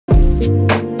We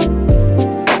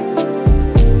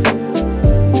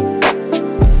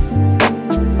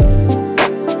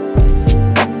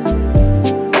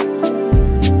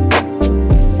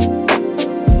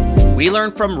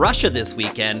learned from Russia this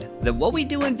weekend that what we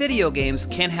do in video games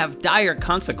can have dire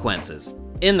consequences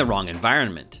in the wrong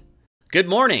environment. Good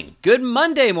morning, good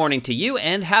Monday morning to you,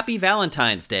 and happy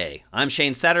Valentine's Day. I'm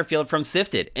Shane Satterfield from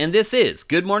SIFTD, and this is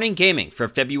Good Morning Gaming for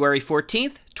February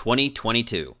 14th,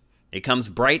 2022. It comes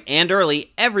bright and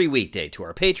early every weekday to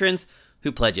our patrons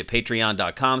who pledge at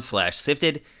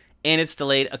patreon.com/SIFTD, and it's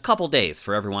delayed a couple days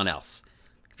for everyone else.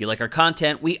 If you like our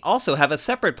content, we also have a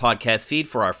separate podcast feed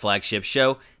for our flagship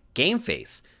show, Game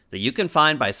Face, that you can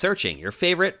find by searching your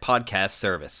favorite podcast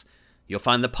service. You'll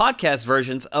find the podcast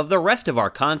versions of the rest of our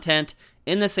content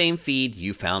in the same feed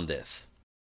you found this.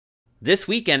 This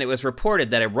weekend, it was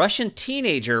reported that a Russian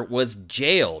teenager was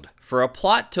jailed for a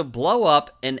plot to blow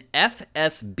up an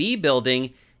FSB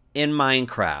building in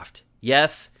Minecraft.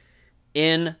 Yes,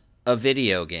 in a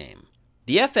video game.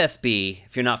 The FSB,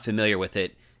 if you're not familiar with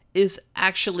it, is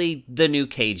actually the new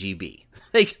KGB.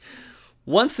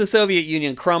 Once the Soviet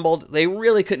Union crumbled, they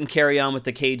really couldn't carry on with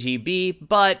the KGB,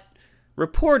 but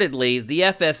reportedly, the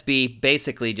FSB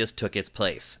basically just took its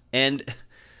place. And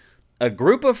a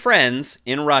group of friends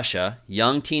in Russia,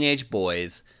 young teenage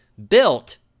boys,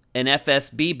 built an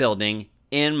FSB building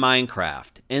in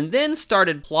Minecraft, and then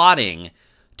started plotting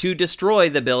to destroy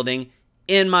the building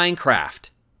in Minecraft.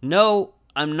 No,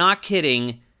 I'm not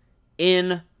kidding,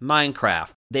 in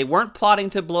Minecraft. They weren't plotting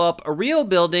to blow up a real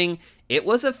building. It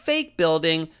was a fake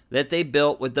building that they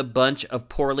built with a bunch of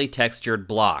poorly textured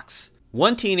blocks.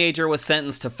 One teenager was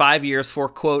sentenced to 5 years for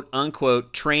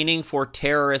quote-unquote training for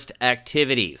terrorist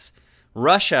activities.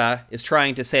 Russia is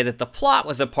trying to say that the plot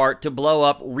was a part to blow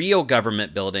up real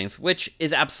government buildings, which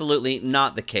is absolutely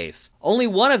not the case. Only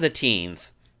one of the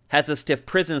teens has a stiff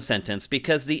prison sentence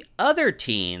because the other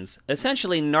teens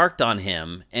essentially narked on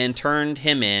him and turned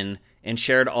him in and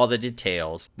shared all the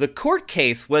details. The court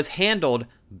case was handled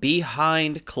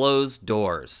behind closed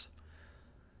doors.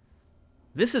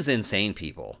 This is insane,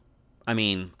 people. I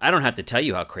mean, I don't have to tell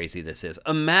you how crazy this is.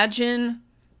 Imagine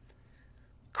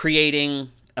creating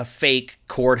a fake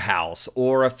courthouse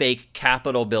or a fake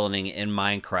Capitol building in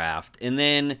Minecraft, and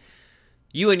then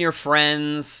you and your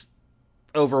friends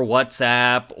over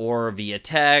WhatsApp or via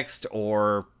text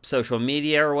or social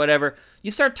media or whatever,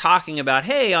 you start talking about,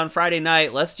 hey, on Friday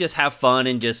night, let's just have fun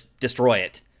and just destroy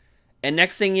it. And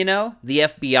next thing you know, the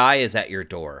FBI is at your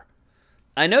door.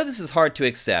 I know this is hard to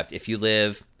accept if you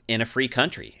live in a free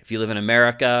country, if you live in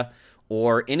America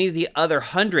or any of the other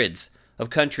hundreds of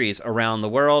countries around the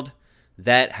world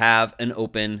that have an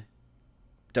open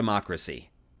democracy,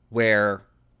 where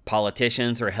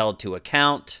politicians are held to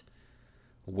account,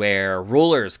 where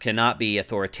rulers cannot be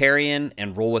authoritarian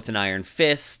and rule with an iron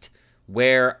fist,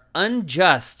 where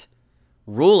unjust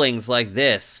rulings like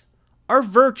this are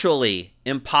virtually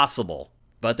impossible.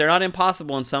 But they're not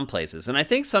impossible in some places. And I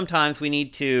think sometimes we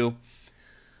need to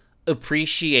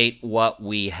appreciate what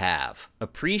we have.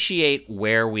 Appreciate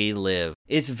where we live.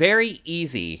 It's very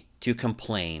easy to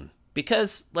complain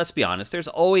because, let's be honest, there's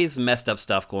always messed up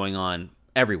stuff going on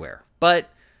everywhere. But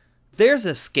there's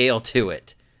a scale to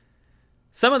it.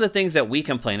 Some of the things that we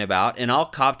complain about, and I'll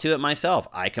cop to it myself,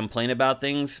 I complain about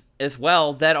things as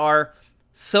well that are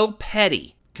so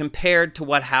petty compared to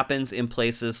what happens in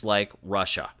places like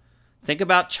Russia. Think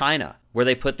about China, where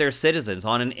they put their citizens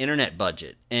on an internet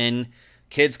budget, and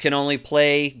kids can only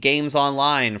play games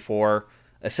online for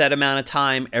a set amount of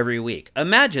time every week.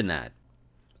 Imagine that.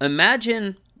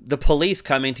 Imagine the police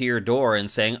coming to your door and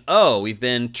saying, oh, we've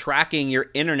been tracking your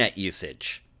internet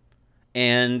usage,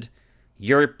 and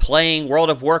you're playing World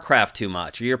of Warcraft too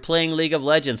much, or you're playing League of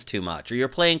Legends too much, or you're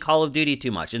playing Call of Duty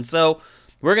too much, and so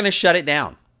we're going to shut it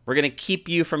down. We're going to keep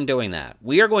you from doing that.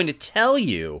 We are going to tell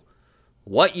you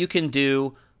what you can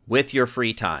do with your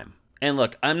free time. And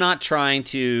look, I'm not trying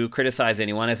to criticize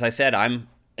anyone. As I said, I'm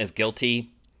as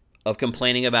guilty of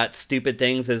complaining about stupid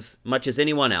things as much as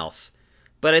anyone else.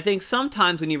 But I think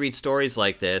sometimes when you read stories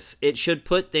like this, it should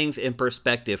put things in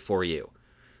perspective for you.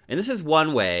 And this is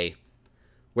one way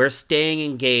where staying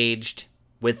engaged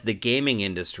with the gaming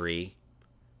industry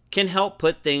can help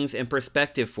put things in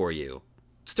perspective for you.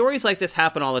 Stories like this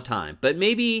happen all the time, but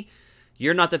maybe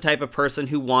you're not the type of person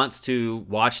who wants to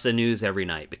watch the news every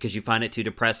night because you find it too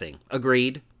depressing.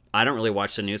 Agreed. I don't really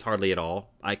watch the news hardly at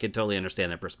all. I can totally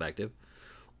understand that perspective.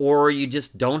 Or you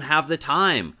just don't have the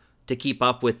time to keep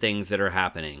up with things that are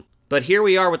happening. But here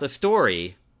we are with a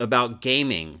story about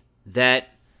gaming that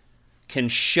can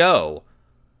show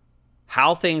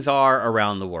how things are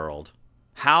around the world,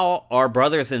 how our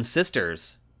brothers and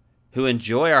sisters who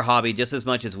enjoy our hobby just as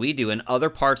much as we do in other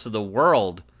parts of the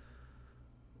world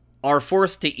are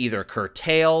forced to either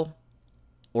curtail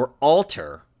or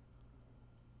alter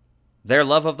their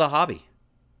love of the hobby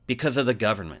because of the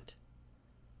government.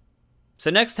 So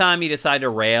next time you decide to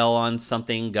rail on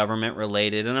something government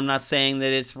related, and I'm not saying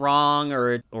that it's wrong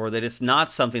or that it's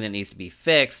not something that needs to be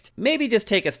fixed, maybe just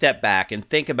take a step back and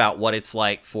think about what it's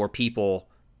like for people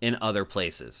in other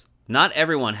places. Not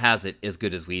everyone has it as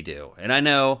good as we do. And I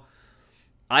know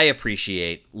I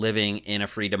appreciate living in a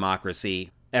free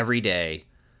democracy every day,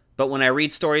 but when I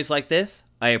read stories like this,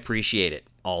 I appreciate it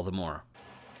all the more.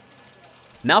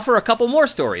 Now for a couple more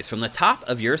stories from the top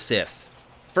of your SIFTs.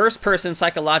 First-person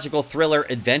psychological thriller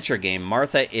adventure game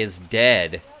Martha is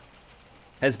Dead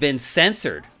has been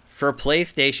censored for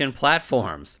PlayStation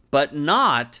platforms, but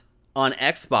not on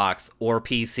Xbox or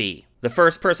PC. The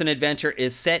first-person adventure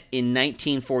is set in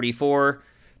 1944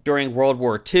 during World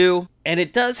War II, and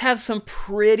it does have some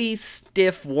pretty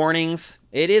stiff warnings.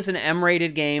 It is an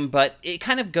M-rated game, but it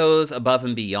kind of goes above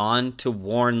and beyond to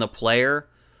warn the player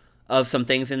of some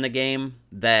things in the game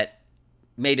that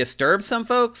may disturb some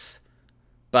folks.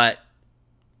 But,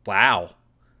 wow.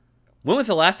 When was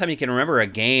the last time you can remember a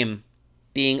game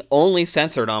being only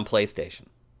censored on PlayStation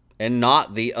and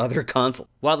not the other console?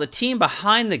 While the team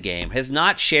behind the game has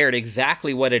not shared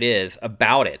exactly what it is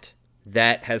about it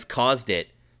that has caused it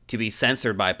to be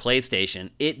censored by PlayStation,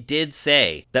 it did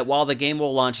say that while the game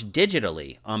will launch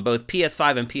digitally on both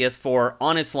PS5 and PS4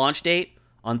 on its launch date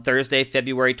on Thursday,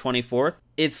 February 24th,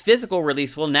 its physical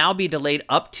release will now be delayed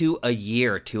up to a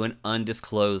year to an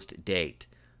undisclosed date.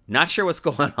 Not sure what's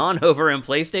going on over in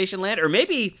PlayStation land, or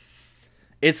maybe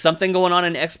it's something going on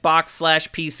in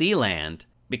Xbox/PC land,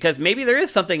 because maybe there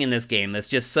is something in this game that's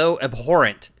just so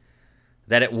abhorrent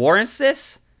that it warrants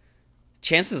this.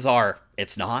 Chances are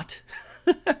it's not.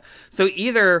 So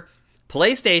either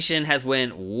PlayStation has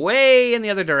went way in the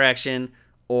other direction,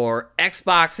 or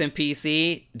Xbox and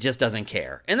PC just doesn't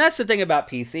care. And that's the thing about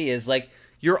PC is, like,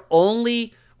 you're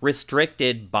only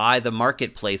restricted by the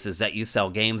marketplaces that you sell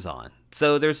games on.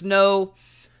 So there's no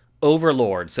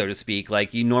overlord, so to speak,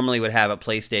 like you normally would have at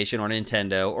PlayStation or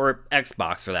Nintendo or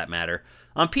Xbox for that matter.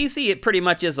 On PC, it pretty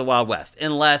much is the Wild West,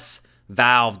 unless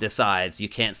Valve decides you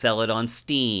can't sell it on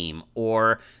Steam,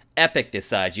 or Epic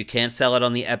decides you can't sell it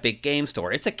on the Epic Game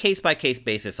Store. It's a case-by-case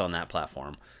basis on that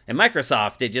platform. And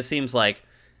Microsoft, it just seems like,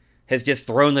 has just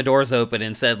thrown the doors open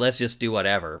and said, let's just do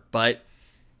whatever. But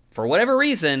for whatever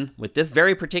reason, with this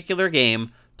very particular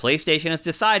game, PlayStation has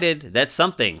decided that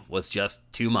something was just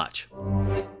too much.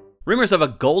 Rumors of a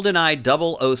GoldenEye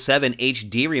 007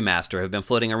 HD remaster have been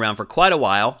floating around for quite a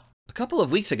while. A couple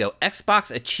of weeks ago,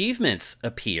 Xbox achievements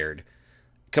appeared,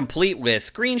 complete with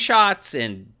screenshots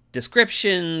and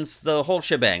descriptions, the whole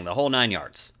shebang, the whole 9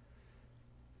 yards.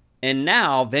 And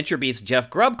now, VentureBeast Jeff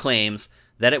Grubb claims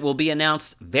that it will be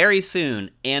announced very soon,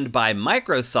 and by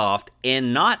Microsoft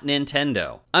and not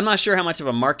Nintendo. I'm not sure how much of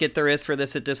a market there is for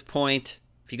this at this point.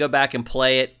 If you go back and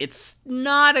play it, it's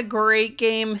not a great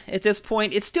game at this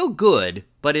point. It's still good,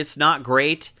 but it's not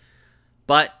great.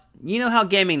 But you know how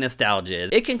gaming nostalgia is.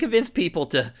 It can convince people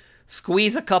to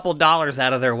squeeze a couple dollars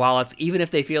out of their wallets even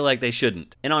if they feel like they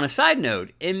shouldn't. And on a side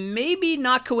note, and maybe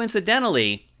not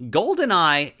coincidentally,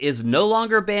 GoldenEye is no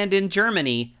longer banned in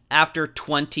Germany after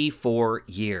 24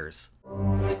 years.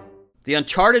 The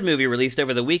Uncharted movie released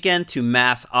over the weekend to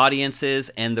mass audiences,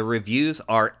 and the reviews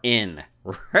are in.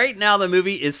 Right now, the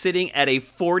movie is sitting at a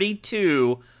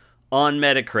 42 on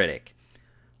Metacritic.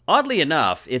 Oddly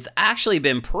enough, it's actually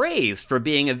been praised for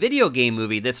being a video game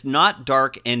movie that's not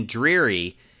dark and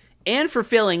dreary, and for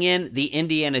filling in the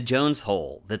Indiana Jones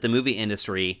hole that the movie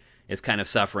industry is kind of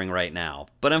suffering right now.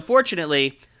 But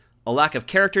unfortunately, a lack of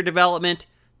character development,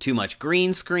 too much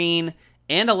green screen,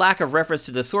 and a lack of reference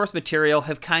to the source material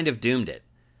have kind of doomed it.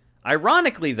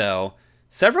 Ironically, though,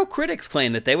 several critics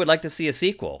claim that they would like to see a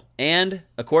sequel, and,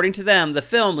 according to them, the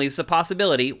film leaves the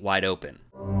possibility wide open.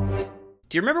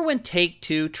 Do you remember when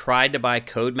Take-Two tried to buy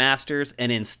Codemasters,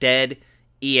 and instead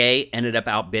EA ended up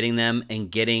outbidding them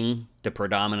and getting the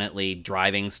predominantly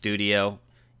driving studio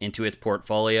into its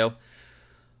portfolio?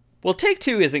 Well,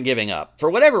 Take-Two isn't giving up.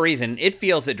 For whatever reason, it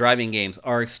feels that driving games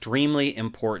are extremely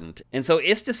important, and so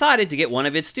it's decided to get one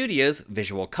of its studios,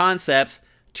 Visual Concepts,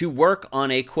 to work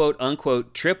on a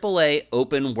quote-unquote AAA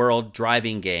open-world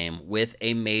driving game with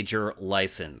a major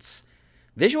license.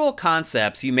 Visual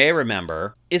Concepts, you may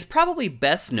remember, is probably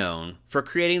best known for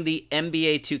creating the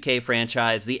NBA 2K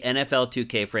franchise, the NFL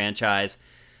 2K franchise,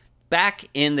 back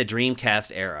in the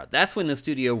Dreamcast era. That's when the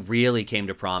studio really came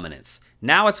to prominence.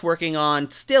 Now it's working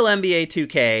on still NBA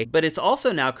 2K, but it's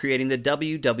also now creating the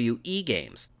WWE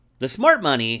games. The smart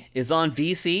money is on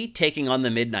VC taking on the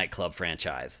Midnight Club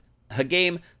franchise, a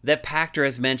game that Pactor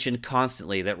has mentioned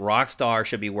constantly that Rockstar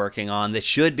should be working on. This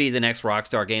should be the next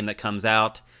Rockstar game that comes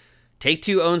out.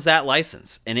 Take-Two owns that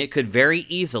license, and it could very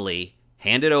easily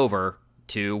hand it over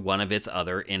to one of its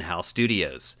other in-house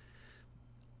studios.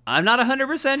 I'm not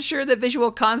 100% sure that Visual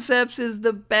Concepts is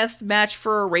the best match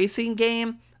for a racing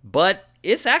game, but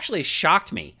it's actually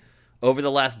shocked me over the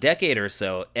last decade or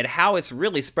so at how it's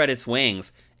really spread its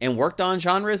wings and worked on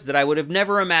genres that I would have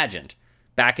never imagined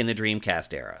back in the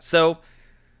Dreamcast era. So,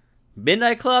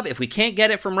 Midnight Club, if we can't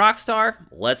get it from Rockstar,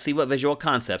 let's see what Visual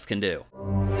Concepts can do.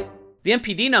 The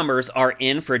MPD numbers are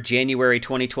in for January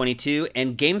 2022,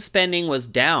 and game spending was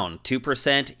down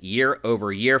 2% year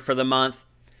over year for the month.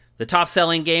 The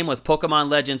top-selling game was Pokemon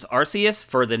Legends Arceus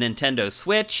for the Nintendo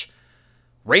Switch.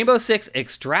 Rainbow Six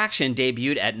Extraction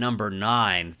debuted at number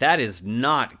 9. That is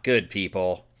not good,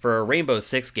 people. For a Rainbow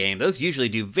Six game, those usually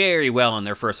do very well in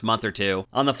their first month or two.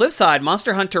 On the flip side,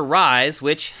 Monster Hunter Rise,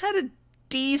 which had a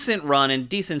decent run and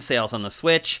decent sales on the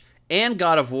Switch, and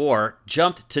God of War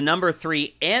jumped to number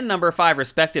 3 and number 5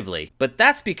 respectively, but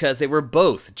that's because they were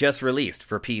both just released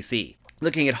for PC.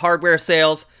 Looking at hardware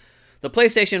sales, the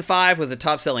PlayStation 5 was the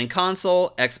top-selling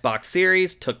console, Xbox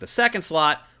Series took the second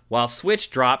slot, while Switch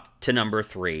dropped to number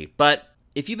 3. But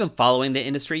if you've been following the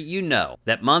industry, you know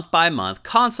that month by month,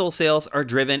 console sales are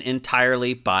driven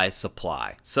entirely by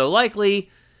supply. So likely,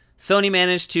 Sony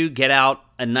managed to get out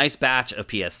a nice batch of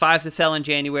PS5s to sell in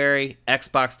January,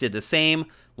 Xbox did the same,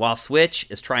 while Switch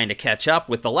is trying to catch up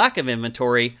with the lack of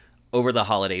inventory over the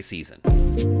holiday season.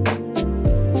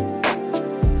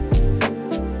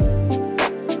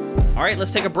 All right,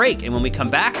 let's take a break, and when we come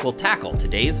back, we'll tackle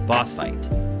today's boss fight.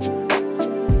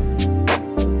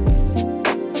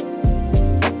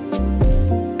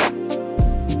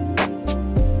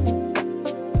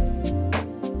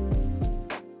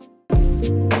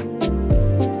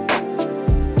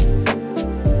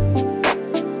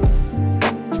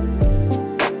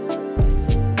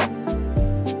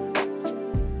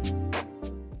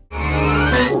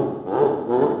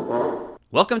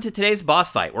 Welcome to today's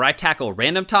boss fight, where I tackle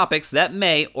random topics that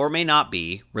may or may not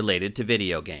be related to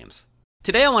video games.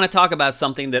 Today I want to talk about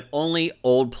something that only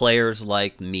old players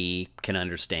like me can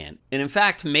understand. And in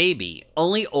fact, maybe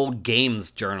only old games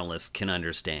journalists can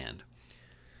understand.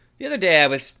 The other day I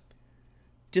was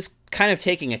just kind of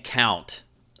taking account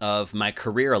of my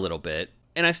career a little bit,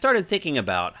 and I started thinking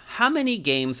about how many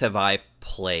games have I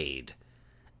played?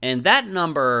 And that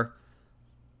number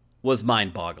was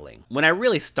mind-boggling. When I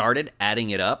really started adding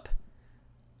it up,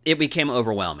 it became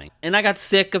overwhelming. And I got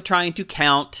sick of trying to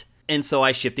count, and so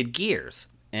I shifted gears.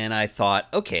 And I thought,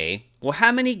 okay, well,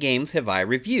 how many games have I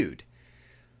reviewed?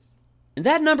 And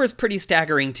that number is pretty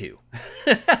staggering too.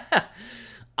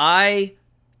 I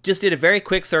just did a very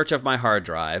quick search of my hard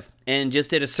drive and just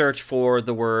did a search for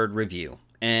the word review,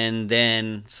 and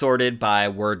then sorted by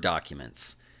Word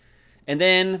documents. And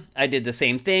then I did the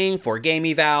same thing for Game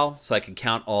Eval, so I could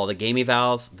count all the Game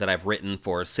Evals that I've written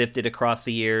for SIFTD across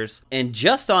the years. And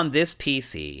just on this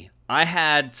PC, I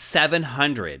had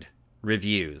 700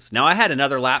 reviews. Now, I had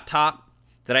another laptop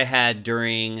that I had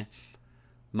during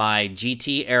my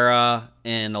GT era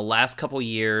in the last couple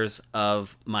years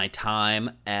of my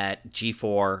time at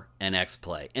G4 and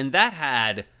X-Play. And that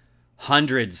had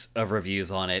hundreds of reviews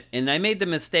on it. And I made the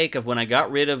mistake of when I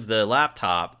got rid of the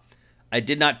laptop, I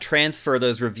did not transfer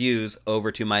those reviews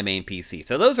over to my main PC.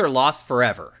 So those are lost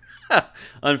forever,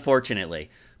 unfortunately.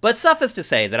 But suffice to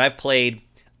say that I've played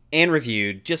and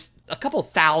reviewed just a couple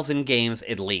thousand games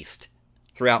at least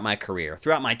throughout my career,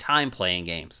 throughout my time playing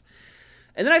games.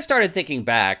 And then I started thinking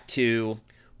back to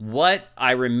what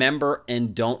I remember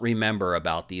and don't remember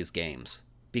about these games.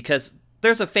 Because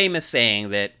there's a famous saying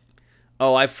that,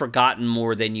 oh, I've forgotten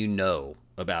more than you know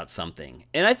about something.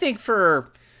 And I think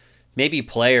for maybe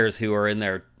players who are in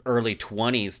their early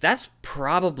 20s, that's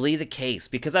probably the case,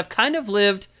 because I've kind of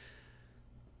lived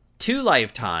 2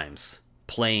 lifetimes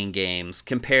playing games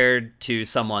compared to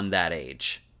someone that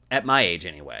age, at my age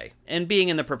anyway, and being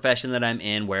in the profession that I'm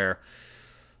in, where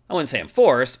I wouldn't say I'm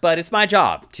forced, but it's my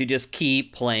job to just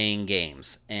keep playing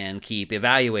games and keep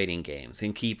evaluating games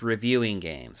and keep reviewing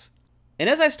games. And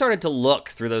as I started to look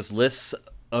through those lists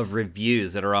of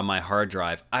reviews that are on my hard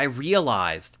drive, I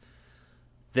realized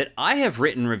that I have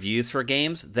written reviews for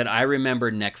games that I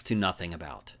remember next to nothing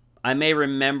about. I may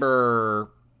remember,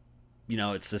 you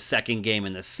know, it's the second game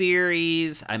in the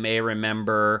series. I may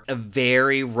remember a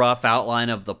very rough outline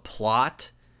of the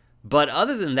plot. But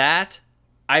other than that,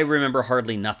 I remember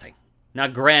hardly nothing. Now,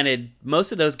 granted,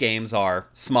 most of those games are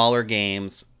smaller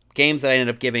games, games that I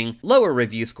ended up giving lower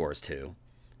review scores to.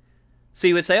 So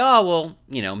you would say, oh,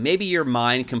 well, maybe your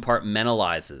mind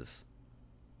compartmentalizes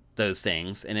those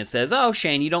things, and it says, oh,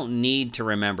 Shane, you don't need to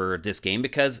remember this game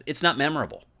because it's not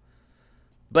memorable.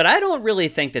 But I don't really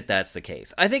think that that's the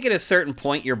case. I think at a certain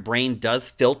point, your brain does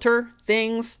filter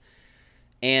things,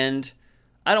 and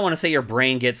I don't want to say your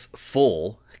brain gets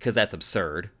full, because that's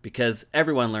absurd, because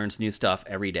everyone learns new stuff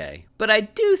every day. But I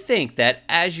do think that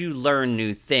as you learn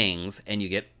new things and you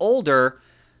get older,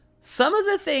 some of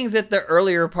the things at the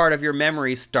earlier part of your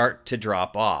memory start to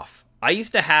drop off. I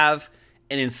used to have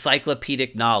an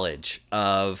encyclopedic knowledge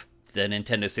of the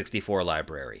Nintendo 64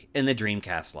 library and the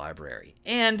Dreamcast library,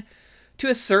 and to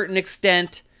a certain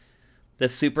extent, the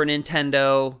Super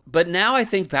Nintendo. But now I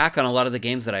think back on a lot of the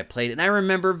games that I played, and I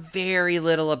remember very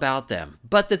little about them.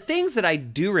 But the things that I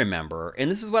do remember, and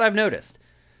this is what I've noticed,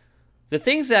 the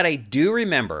things that I do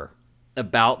remember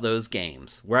about those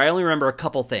games, where I only remember a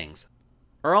couple things,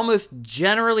 are almost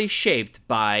generally shaped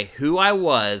by who I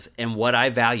was and what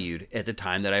I valued at the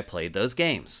time that I played those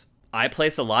games. I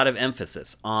place a lot of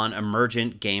emphasis on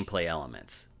emergent gameplay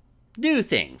elements. New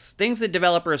things that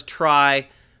developers try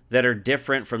that are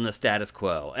different from the status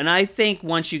quo. And I think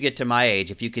once you get to my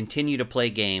age, if you continue to play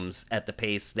games at the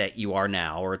pace that you are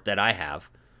now, or that I have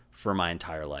for my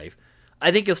entire life,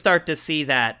 I think you'll start to see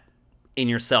that in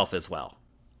yourself as well.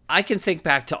 I can think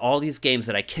back to all these games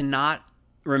that I cannot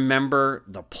remember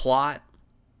the plot.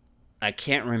 I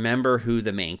can't remember who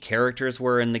the main characters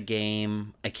were in the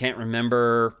game. I can't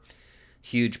remember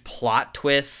huge plot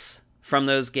twists from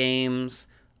those games.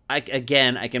 I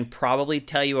can probably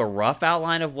tell you a rough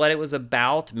outline of what it was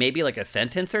about, maybe like a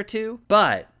sentence or two.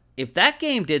 But if that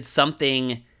game did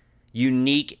something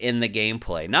unique in the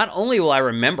gameplay, not only will I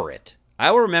remember it,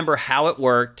 I will remember how it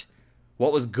worked,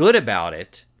 what was good about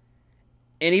it,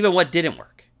 and even what didn't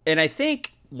work. And I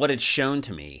think what it's shown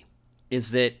to me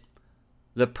is that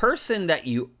the person that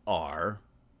you are,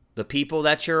 the people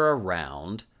that you're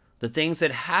around, the things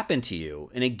that happen to you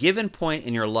in a given point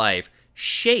in your life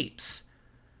shapes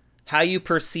how you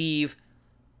perceive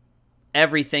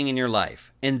everything in your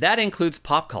life. And that includes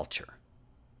pop culture.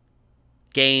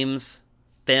 Games,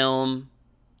 film,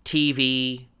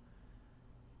 TV.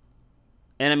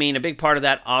 And I mean, a big part of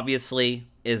that, obviously,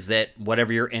 is that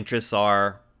whatever your interests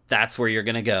are, that's where you're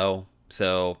going to go.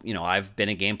 So, I've been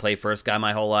a gameplay first guy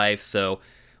my whole life. So,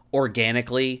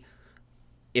 organically,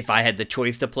 if I had the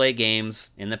choice to play games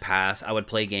in the past, I would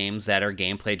play games that are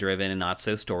gameplay driven and not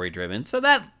so story driven. So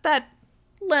that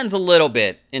lends a little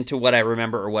bit into what I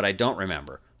remember or what I don't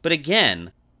remember. But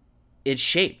again, it's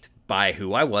shaped by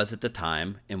who I was at the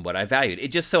time and what I valued. It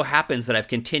just so happens that I've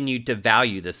continued to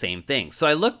value the same things. So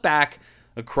I look back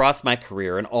across my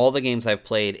career and all the games I've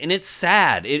played, and it's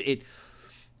sad.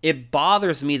 It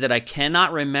bothers me that I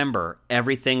cannot remember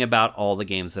everything about all the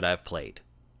games that I've played.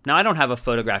 Now, I don't have a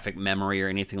photographic memory or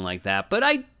anything like that, but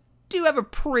I do have a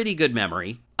pretty good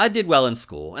memory. I did well in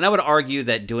school, and I would argue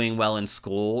that doing well in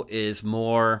school is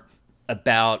more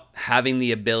about having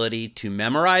the ability to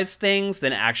memorize things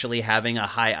than actually having a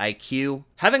high IQ.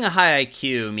 Having a high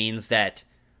IQ means that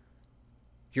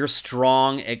you're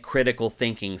strong at critical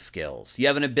thinking skills. You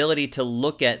have an ability to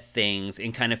look at things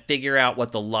and kind of figure out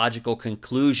what the logical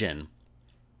conclusion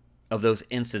of those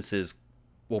instances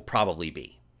will probably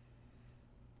be.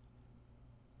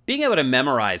 Being able to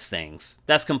memorize things,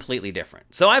 that's completely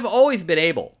different. So I've always been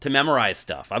able to memorize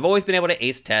stuff. I've always been able to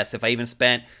ace tests if I even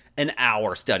spent an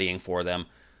hour studying for them.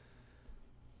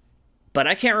 But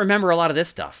I can't remember a lot of this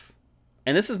stuff.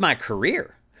 And this is my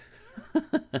career.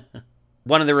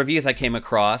 One of the reviews I came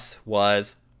across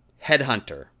was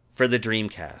Headhunter for the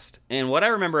Dreamcast. And what I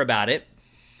remember about it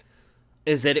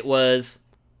is that it was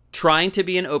trying to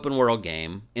be an open world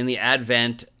game in the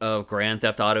advent of Grand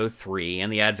Theft Auto 3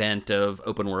 and the advent of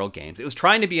open world games. It was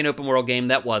trying to be an open world game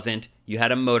that wasn't. You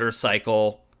had a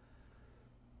motorcycle,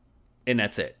 and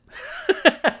that's it.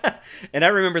 And I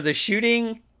remember the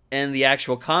shooting and the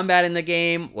actual combat in the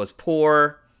game was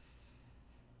poor.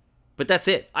 But that's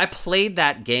it. I played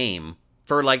that game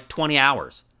for like 20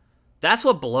 hours. That's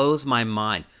what blows my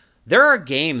mind. There are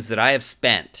games that I have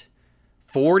spent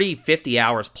 40, 50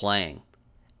 hours playing,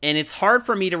 and it's hard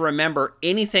for me to remember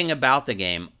anything about the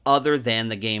game other than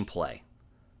the gameplay.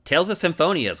 Tales of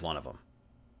Symphonia is one of them.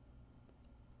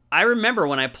 I remember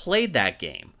when I played that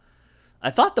game,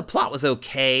 I thought the plot was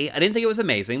okay. I didn't think it was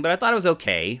amazing, but I thought it was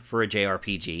okay for a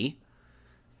JRPG.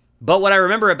 But what I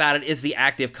remember about it is the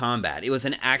active combat. It was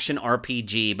an action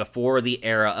RPG before the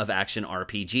era of action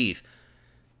RPGs.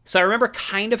 So I remember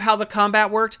kind of how the combat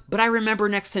worked, but I remember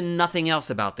next to nothing else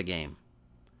about the game.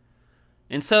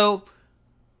 And so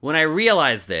when I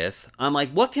realized this, I'm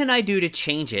like, what can I do to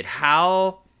change it?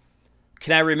 How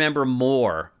can I remember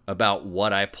more about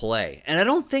what I play. And I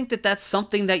don't think that that's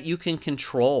something that you can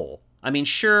control. I mean,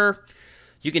 sure,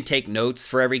 you can take notes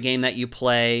for every game that you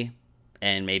play,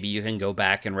 and maybe you can go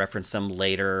back and reference them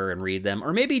later and read them,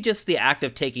 or maybe just the act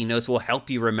of taking notes will help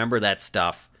you remember that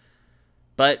stuff.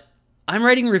 But I'm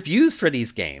writing reviews for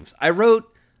these games. I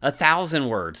wrote 1,000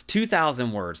 words,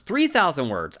 2,000 words, 3,000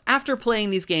 words after playing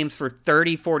these games for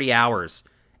 30, 40 hours,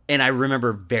 and I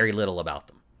remember very little about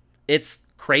them. It's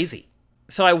crazy.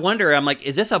 So I wonder, I'm like,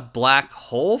 is this a black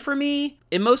hole for me?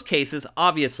 In most cases,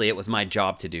 obviously, it was my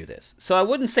job to do this. So I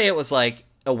wouldn't say it was like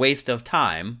a waste of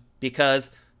time,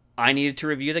 because I needed to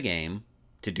review the game,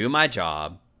 to do my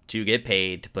job, to get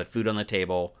paid, to put food on the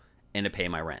table, and to pay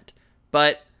my rent.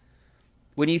 But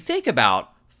when you think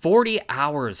about 40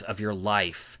 hours of your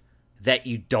life that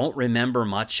you don't remember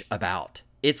much about,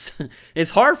 it's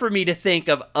hard for me to think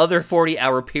of other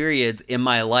 40-hour periods in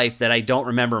my life that I don't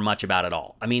remember much about at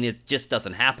all. I mean, it just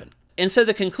doesn't happen. And so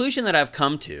the conclusion that I've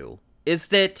come to is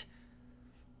that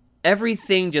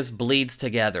everything just bleeds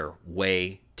together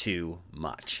way too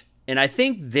much. And I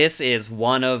think this is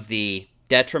one of the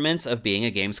detriments of being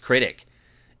a games critic,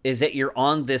 is that you're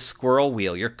on this squirrel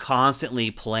wheel. You're constantly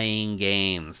playing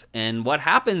games. And what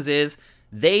happens is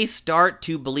they start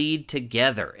to bleed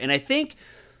together. And I think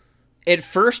at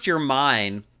first your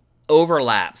mind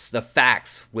overlaps the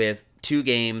facts with two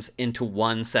games into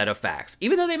one set of facts,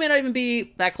 even though they may not even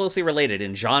be that closely related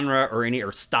in genre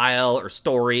or style or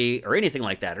story or anything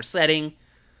like that, or setting.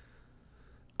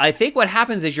 I think what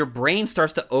happens is your brain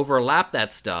starts to overlap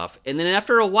that stuff, and then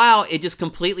after a while, it just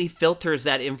completely filters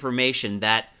that information,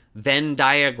 that Venn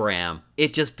diagram.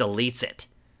 It just deletes it.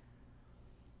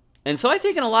 And so I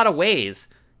think in a lot of ways,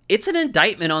 it's an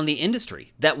indictment on the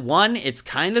industry. That one, it's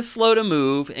kind of slow to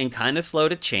move and kind of slow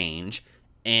to change,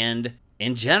 and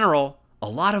in general, a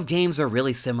lot of games are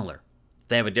really similar.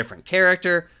 They have a different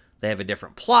character, they have a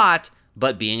different plot,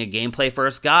 but being a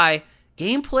gameplay-first guy,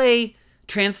 gameplay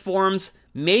transforms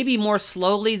maybe more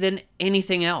slowly than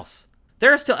anything else.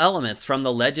 There are still elements from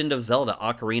The Legend of Zelda: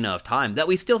 Ocarina of Time that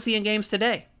we still see in games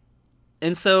today.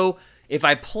 And so, if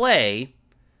I play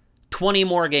 20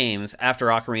 more games after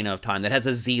Ocarina of Time that has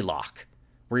a Z-lock,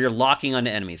 where you're locking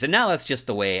onto enemies, and now that's just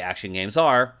the way action games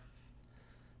are,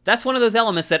 that's one of those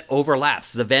elements that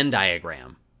overlaps the Venn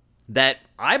diagram, that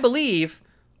I believe,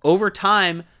 over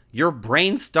time, your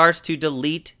brain starts to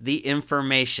delete the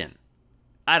information.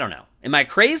 I don't know. Am I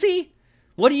crazy?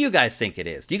 What do you guys think it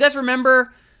is? Do you guys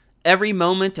remember every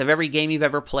moment of every game you've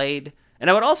ever played? And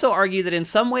I would also argue that in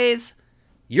some ways,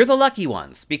 you're the lucky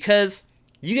ones, because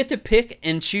you get to pick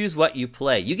and choose what you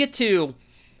play. You get to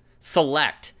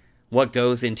select what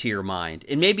goes into your mind.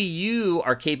 And maybe you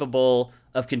are capable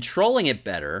of controlling it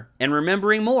better and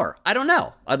remembering more. I don't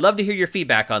know. I'd love to hear your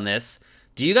feedback on this.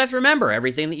 Do you guys remember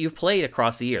everything that you've played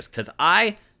across the years? Because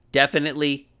I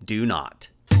definitely do not.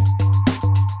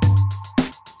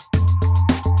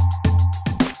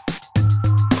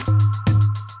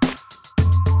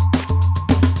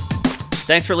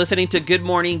 Thanks for listening to Good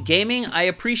Morning Gaming. I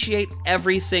appreciate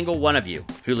every single one of you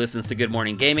who listens to Good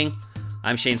Morning Gaming.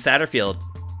 I'm Shane Satterfield.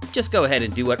 Just go ahead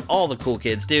and do what all the cool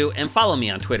kids do and follow me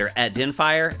on Twitter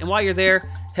 @Dinfire. And while you're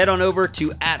there, head on over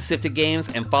to @SIFTD Games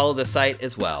and follow the site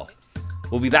as well.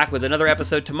 We'll be back with another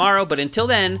episode tomorrow, but until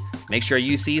then, make sure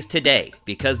you seize today,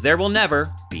 because there will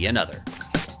never be another.